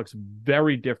Ram team looks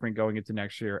very different going into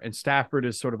next year. And Stafford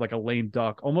is sort of like a lame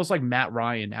duck, almost like Matt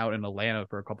Ryan out in Atlanta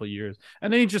for a couple of years.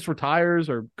 And then he just retires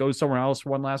or goes somewhere else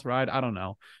for one last ride. I don't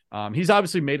know. He's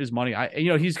obviously made his money.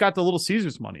 He's got the Little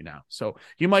Caesars money now. So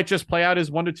he might just play out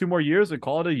his 1 to 2 more years and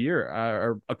call it a year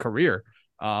or a career.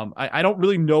 I don't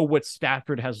really know what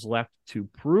Stafford has left to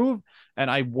prove. And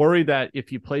I worry that if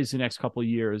he plays the next couple of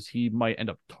years, he might end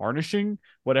up tarnishing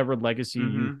whatever legacy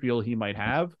you feel he might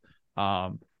have.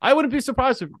 I wouldn't be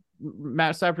surprised if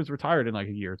Matt Stafford's retired in like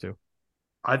a year or two.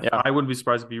 I wouldn't be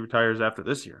surprised if he retires after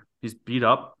this year. He's beat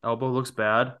up. Elbow looks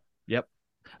bad. Yep.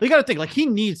 You got to think, like, he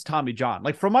needs Tommy John.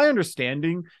 Like, from my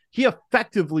understanding, he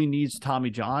effectively needs Tommy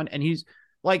John. And he's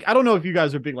like, I don't know if you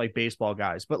guys are big, like, baseball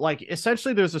guys, but like,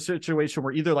 essentially there's a situation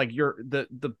where either like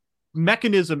the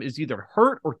mechanism is either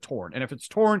hurt or torn. And if it's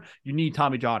torn, you need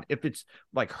Tommy John. If it's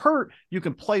like hurt, you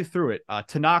can play through it.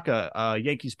 Tanaka,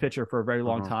 Yankees pitcher for a very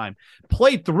long time,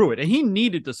 played through it, and he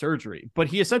needed the surgery, but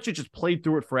he essentially just played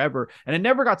through it forever. And it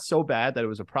never got so bad that it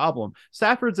was a problem.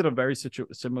 Stafford's in a very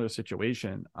similar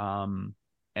situation.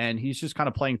 And he's just kind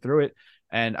of playing through it.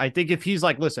 And I think if he's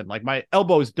like, listen, like my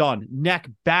elbow's done, neck,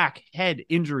 back, head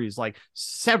injuries, like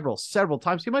several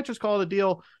times, he might just call it a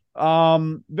deal.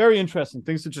 Very interesting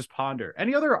things to just ponder.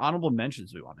 Any other honorable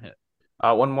mentions we want to hit?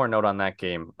 One more note on that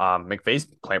game. McVay's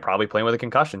probably playing with a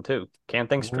concussion too. Can't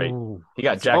think straight. Ooh. He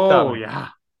got jacked up. Oh yeah.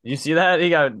 You see that? He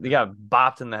got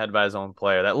bopped in the head by his own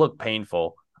player. That looked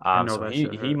painful. So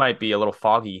he might be a little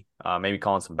foggy. Maybe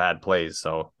calling some bad plays.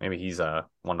 So maybe he's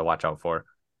one to watch out for.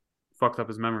 Fucked up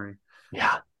his memory.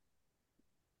 Yeah.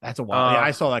 That's a wild. Yeah,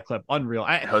 I saw that clip. Unreal.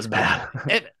 It was bad.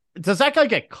 Does that guy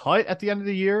get cut at the end of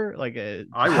the year? Like,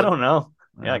 I don't know.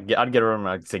 Yeah, I'd get him.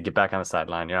 I'd say get back on the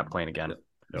sideline. You're not playing again.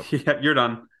 Nope. Yeah, you're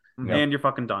done, and you're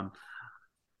fucking done.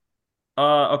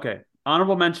 Okay.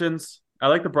 Honorable mentions. I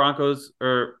like the Broncos.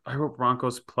 Or I wrote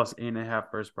Broncos plus 8.5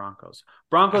 versus Broncos.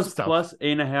 Broncos plus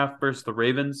 8.5 versus the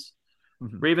Ravens.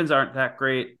 Mm-hmm. Ravens aren't that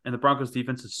great, and the Broncos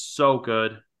defense is so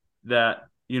good that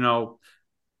the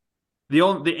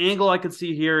angle I could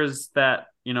see here is that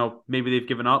maybe they've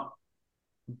given up.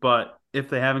 But if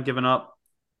they haven't given up,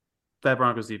 that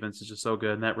Broncos defense is just so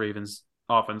good. And that Ravens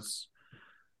offense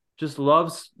just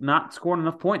loves not scoring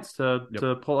enough points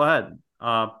to pull ahead.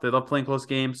 They love playing close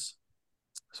games.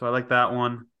 So I like that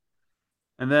one.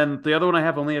 And then the other one I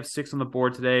only have 6 on the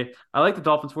board today. I like the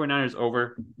Dolphins 49ers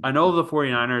over. I know the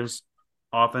 49ers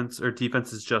offense or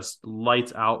defense is just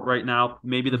lights out right now.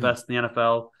 Maybe the best in the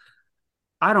NFL.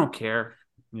 I don't care.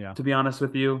 Yeah. To be honest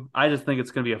with you, I just think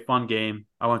it's going to be a fun game.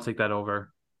 I want to take that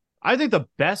over. I think the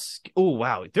best. Oh,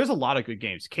 wow. There's a lot of good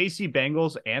games. KC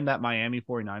Bengals and that Miami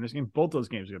 49ers game. Both those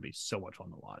games are going to be so much fun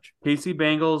to watch. KC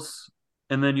Bengals.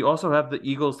 And then you also have the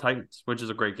Eagles Titans, which is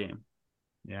a great game.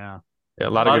 Yeah. A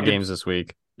lot of good games this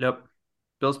week. Yep.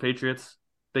 Bills Patriots.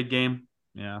 Big game.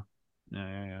 Yeah.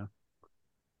 Maybe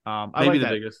like the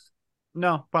biggest.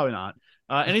 No, probably not.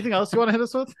 Anything else you want to hit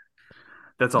us with?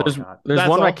 That's all I got. There's That's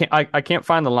one all? I can't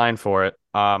find the line for it.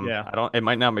 Yeah. It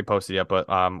might not be posted yet, but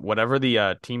whatever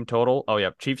the team total. Oh yeah,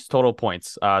 Chiefs total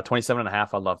points. 27.5.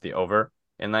 I love the over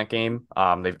in that game.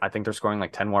 I think they're scoring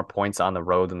like 10 more points on the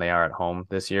road than they are at home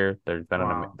this year.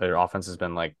 Their offense has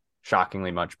been like shockingly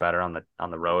much better on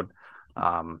the road.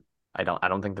 I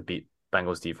don't think the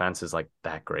Bengals defense is like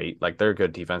that great. Like they're a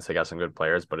good defense. They got some good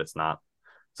players, but it's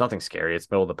nothing scary.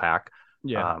 It's middle of the pack.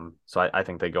 Yeah. So I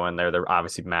think they go in there. They're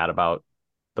obviously mad about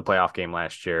the playoff game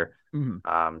last year.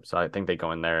 Mm-hmm. So I think they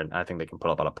go in there and I think they can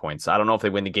put up a lot of points. I don't know if they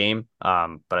win the game,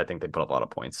 but I think they put up a lot of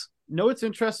points. No, it's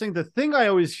interesting. The thing I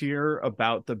always hear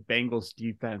about the Bengals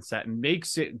defense that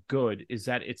makes it good is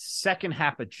that its second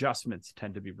half adjustments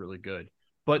tend to be really good.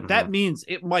 But that means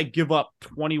it might give up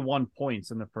 21 points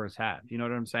in the first half. You know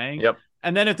what I'm saying? Yep.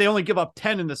 And then if they only give up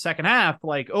 10 in the second half,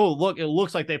 like, oh, look, it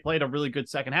looks like they played a really good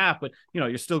second half, but,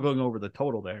 you're still going over the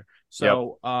total there.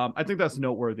 So I think that's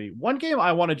noteworthy. One game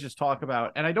I want to just talk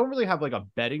about, and I don't really have like a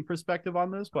betting perspective on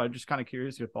this, but I'm just kind of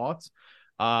curious your thoughts.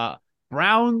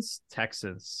 Browns,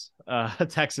 Texans.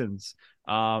 The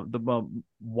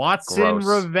Watson Gross.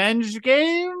 Revenge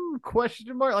game?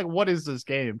 Question mark. Like, what is this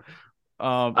game?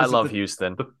 I love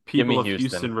Houston. The people of Houston.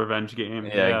 Houston revenge game.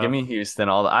 Yeah, give me Houston.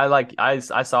 I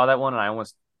saw that one and I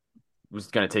almost was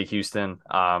gonna take Houston.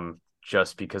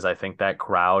 Just because I think that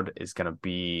crowd is gonna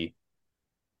be,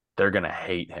 they're gonna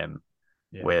hate him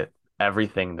with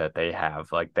everything that they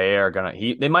have. Like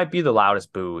they might be the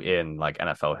loudest boo in like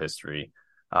NFL history.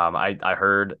 I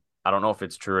heard, I don't know if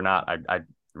it's true or not. I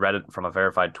read it from a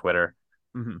verified Twitter.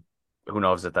 Mm-hmm. Who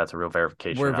knows if that's a real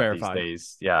verification We're or not verified. these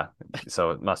days. Yeah.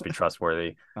 So it must be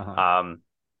trustworthy.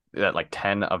 That like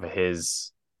 10 of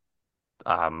his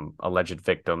alleged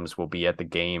victims will be at the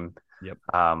game. Yep.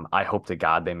 I hope to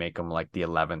God they make him like the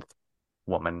 11th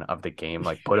woman of the game.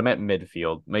 Like put him at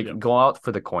midfield, go out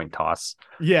for the coin toss.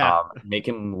 Yeah. Make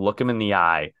him look him in the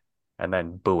eye and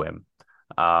then boo him.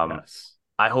 Yes.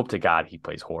 I hope to God he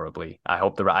plays horribly. I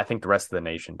think the rest of the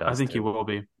nation does. I think too. he will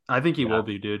be. I think he will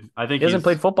be, dude. I think He hasn't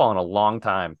played football in a long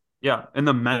time. Yeah, and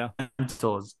the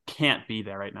mental can't be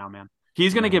there right now, man.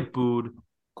 He's gonna get booed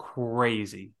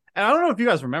crazy. And I don't know if you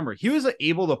guys remember, he was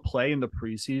able to play in the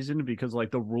preseason because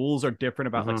like the rules are different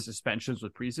about like suspensions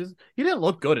with preseason. He didn't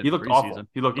look good in the preseason. Awful.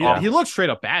 He looked awful. He looked straight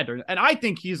up bad. And I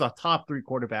think he's a top 3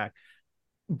 quarterback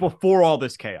before all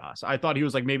this chaos. I thought he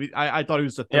was like I thought he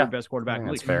was the third best quarterback in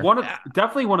the league.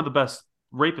 Definitely one of the best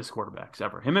rapist quarterbacks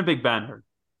ever. Him and Big Ben are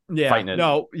fighting it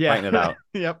out.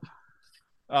 Yep.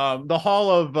 The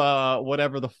Hall of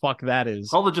whatever the fuck that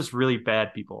is. All the just really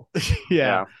bad people.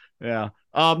 Yeah.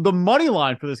 The money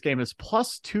line for this game is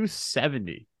plus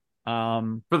 270.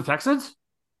 For the Texans?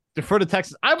 For the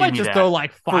Texans. I might just throw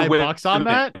like $5 on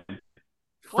that.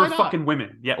 For fucking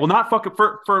women. Yeah. Well, not fucking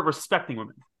for respecting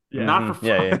women. Yeah. Not for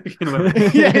fucking women.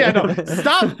 No.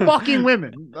 Stop fucking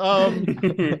women.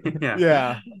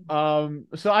 Yeah.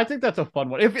 So I think that's a fun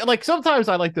one. If like sometimes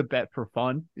I like to bet for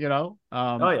fun, you know.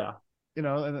 Oh yeah. You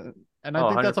know, and I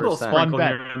think that's a fun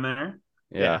bet. Here and there.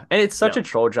 Yeah. And it's such a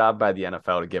troll job by the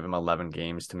NFL to give him 11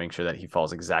 games to make sure that he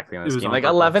falls exactly on this game. Like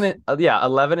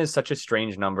 11 is such a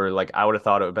strange number. Like I would have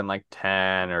thought it would have been like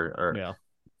 10 or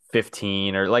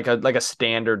 15 or like a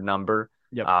standard number.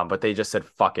 Yep. But they just said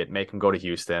fuck it, make him go to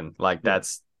Houston. Like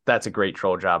that's a great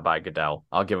troll job by Goodell.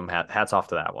 I'll give him hats off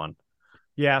to that one.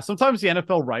 Yeah, sometimes the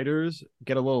NFL writers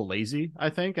get a little lazy, I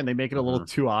think, and they make it a little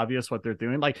too obvious what they're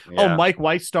doing. Like, Mike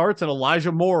White starts and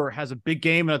Elijah Moore has a big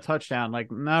game and a touchdown. Like,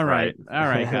 all right,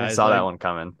 guys. Saw that one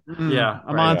coming. Yeah,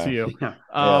 I'm on to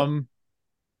you.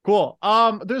 Cool.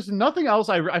 There's nothing else.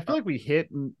 I feel like we hit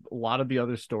a lot of the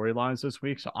other storylines this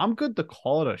week, so I'm good to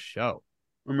call it a show.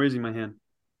 I'm raising my hand.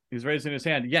 He's raising his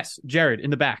hand. Yes, Jared in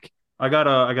the back. I got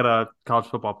a college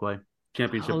football play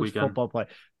championship weekend. Football play.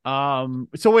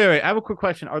 So wait. I have a quick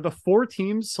question. Are the 4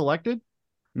 teams selected?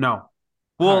 No.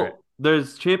 Well,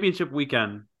 there's championship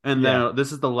weekend, and then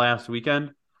this is the last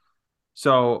weekend.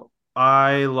 So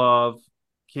I love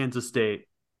Kansas State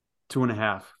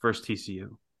 2.5 versus TCU.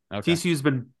 Okay. TCU's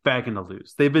been begging to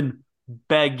lose. They've been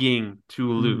begging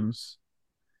to lose.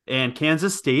 And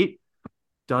Kansas State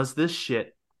does this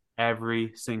shit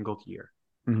every single year.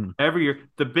 Every year.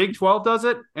 The Big 12 does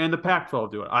it, and the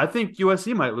Pac-12 do it. I think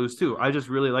USC might lose, too. I just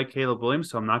really like Caleb Williams,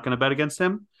 so I'm not going to bet against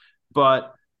him.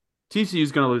 But TCU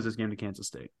is going to lose this game to Kansas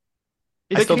State.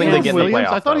 I still think they get in the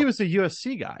playoff. I thought he was the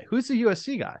USC guy. Who's the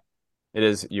USC guy? It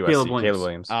is USC. Caleb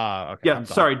Williams. Okay. Yeah,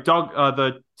 sorry. Doug.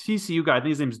 The TCU guy, I think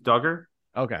his name's Duggar.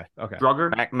 Okay.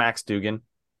 Drugger? Max Dugan.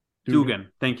 Dugan.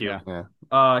 Thank you.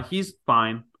 Yeah. He's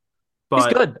fine. But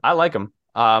he's good. I like him.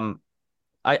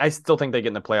 I still think they get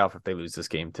in the playoff if they lose this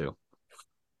game too.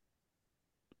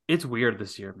 It's weird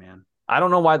this year, man. I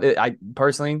don't know why. I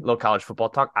personally, little college football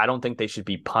talk. I don't think they should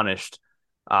be punished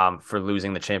for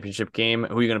losing the championship game.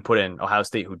 Who are you going to put in? Ohio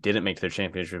State, who didn't make their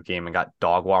championship game and got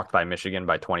dog walked by Michigan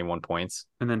by 21 points.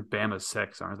 And then Bama's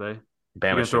 6, aren't they?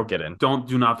 Bama should get in.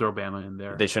 Do not throw Bama in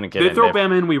there. They shouldn't get in. They throw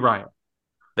Bama in, we riot.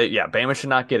 Bama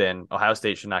should not get in. Ohio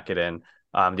State should not get in.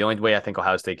 The only way I think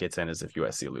Ohio State gets in is if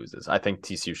USC loses. I think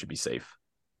TCU should be safe.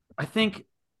 I think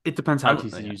it depends how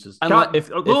TCU uses. If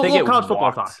they get college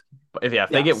football walked, if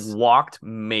they get walked,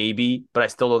 maybe. But I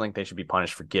still don't think they should be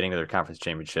punished for getting to their conference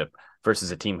championship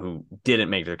versus a team who didn't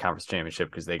make their conference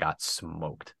championship because they got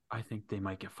smoked. I think they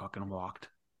might get fucking walked.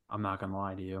 I'm not gonna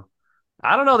lie to you.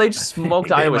 I don't know. They just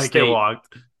smoked Iowa State. Get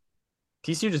walked.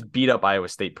 TCU just beat up Iowa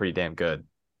State pretty damn good.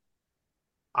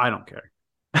 I don't care.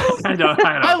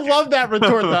 I love that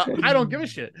retort. I don't give a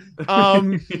shit.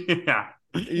 Yeah.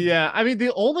 Yeah, I mean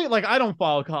the only I don't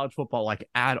follow college football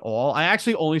at all. I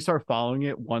actually only start following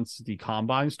it once the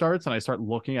combine starts and I start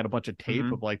looking at a bunch of tape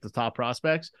of the top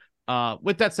prospects.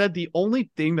 With that said, the only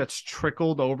thing that's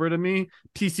trickled over to me,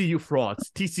 TCU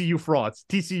frauds.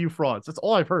 That's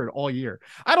all I've heard all year.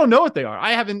 I don't know what they are.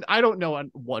 I don't know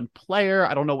one player.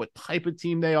 I don't know what type of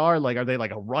team they are. Are they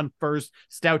a run first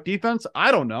stout defense?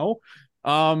 I don't know.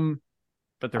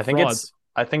 But they're frauds.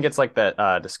 I think it's like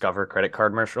that Discover credit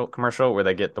card commercial where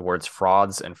they get the words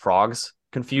frauds and frogs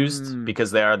confused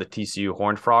because they are the TCU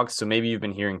Horned Frogs. So maybe you've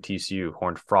been hearing TCU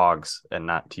Horned Frogs and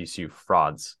not TCU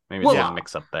Frauds. Maybe there's a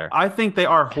mix up there. I think they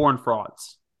are Horned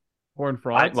Frauds. Horned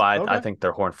Frogs? I think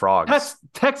they're Horned Frogs.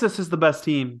 Texas is the best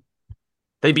team.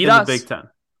 They beat us. The Big Ten.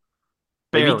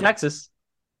 They beat Texas.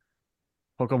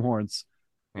 Hook 'em horns.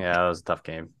 Yeah, that was a tough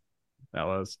game. That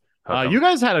was. You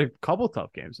guys had a couple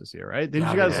tough games this year, right? Didn't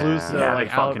you guys lose? We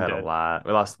fucking had a lot.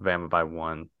 We lost to Bama by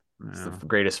 1. Yeah. It's the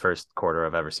greatest first quarter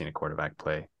I've ever seen a quarterback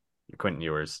play. Quentin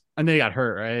Ewers. And then he got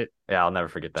hurt, right? Yeah, I'll never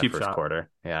forget that first quarter.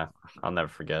 Yeah, I'll never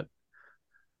forget.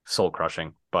 Soul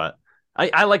crushing. But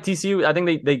I like TCU. I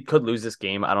think they could lose this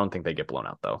game. I don't think they get blown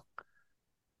out though.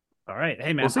 All right.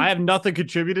 Hey, man, We'll see. I have nothing to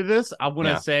contribute to this. I'm going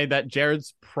to say that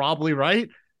Jared's probably right.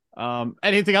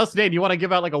 Anything else today? Do you want to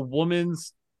give out like a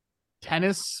woman's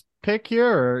tennis pick here?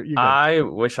 Or you good? I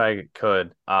wish I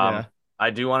could. Yeah. I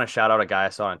do want to shout out a guy I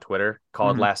saw on Twitter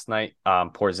called last night.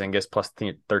 Porzingis plus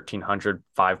 1,300,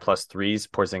 5 plus threes.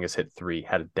 Porzingis hit 3,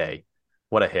 had a day.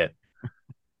 What a hit.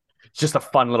 Just a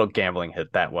fun little gambling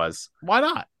hit that was. Why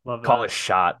not? Love Call that. a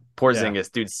shot.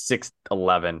 Porzingis, dude,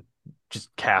 6'11",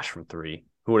 just cash from 3.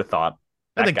 Who would have thought?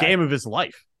 That's That the guy. game of his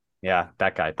life. Yeah,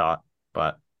 that guy thought.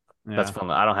 But Yeah. that's fun.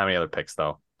 I don't have any other picks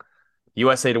though.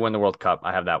 USA to win the World Cup.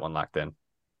 I have that one locked in.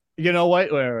 You know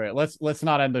what? Wait. Let's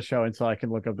not end the show until I can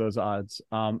look up those odds.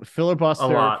 Filibuster. A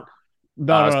lot.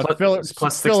 No. It's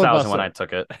plus 6,000 when I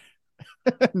took it.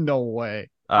 No way.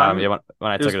 Yeah,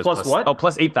 when I took was it, it was plus what? Oh,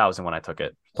 plus 8,000 when I took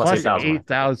it. Plus 8,000.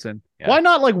 8,000. Yeah. Why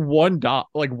not like $1?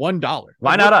 Like $1.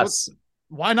 Why not us?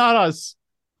 Why not us?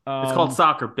 It's called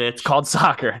soccer, bitch. It's called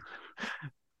soccer.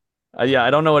 Yeah, I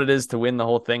don't know what it is to win the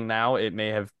whole thing now. It may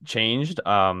have changed.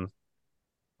 I'm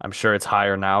sure it's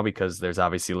higher now because there's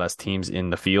obviously less teams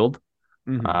in the field.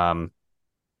 But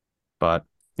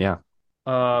yeah.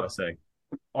 Let's say.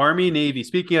 Army Navy.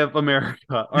 Speaking of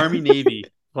America, Army Navy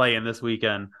playing this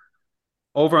weekend.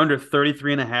 Over under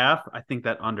 33.5. I think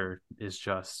that under is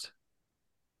just.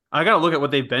 I got to look at what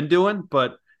they've been doing,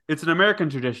 but it's an American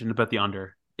tradition to bet the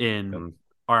under in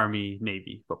Army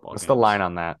Navy football. What's games. the line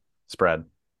on that spread?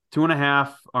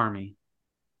 2.5 Army.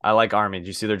 I like Army. Did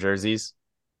you see their jerseys?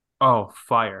 Oh,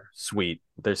 fire. Sweet.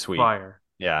 They're sweet. Fire.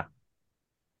 Yeah.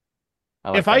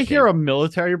 If I hear a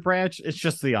military branch, it's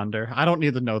just the under. I don't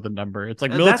need to know the number. It's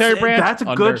like military that's, branch. That's a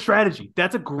under. good strategy.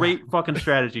 That's a great fucking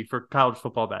strategy for college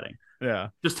football betting. Yeah.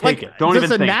 Just take it. Don't does even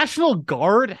the think. National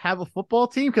Guard have a football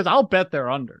team? Because I'll bet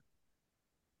they're under.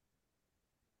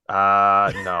 No.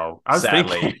 I was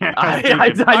sadly. thinking. Are they I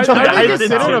didn't considered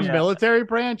know a that. military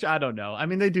branch? I don't know. I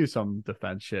mean, they do some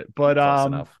defense shit, but Close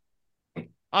enough.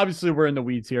 obviously we're in the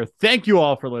weeds here. Thank you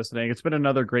all for listening. It's been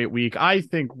another great week. I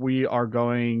think we are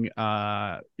going. We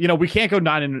can't go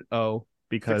 9-0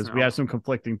 because 6-0. we have some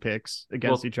conflicting picks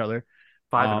against Well, each other.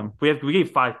 5. We gave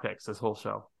 5 picks this whole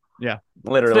show.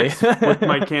 Literally. 6 with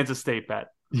my Kansas State bet.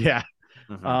 Yeah.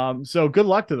 Mhm. So good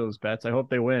luck to those bets. I hope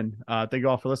they win. Thank you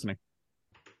all for listening.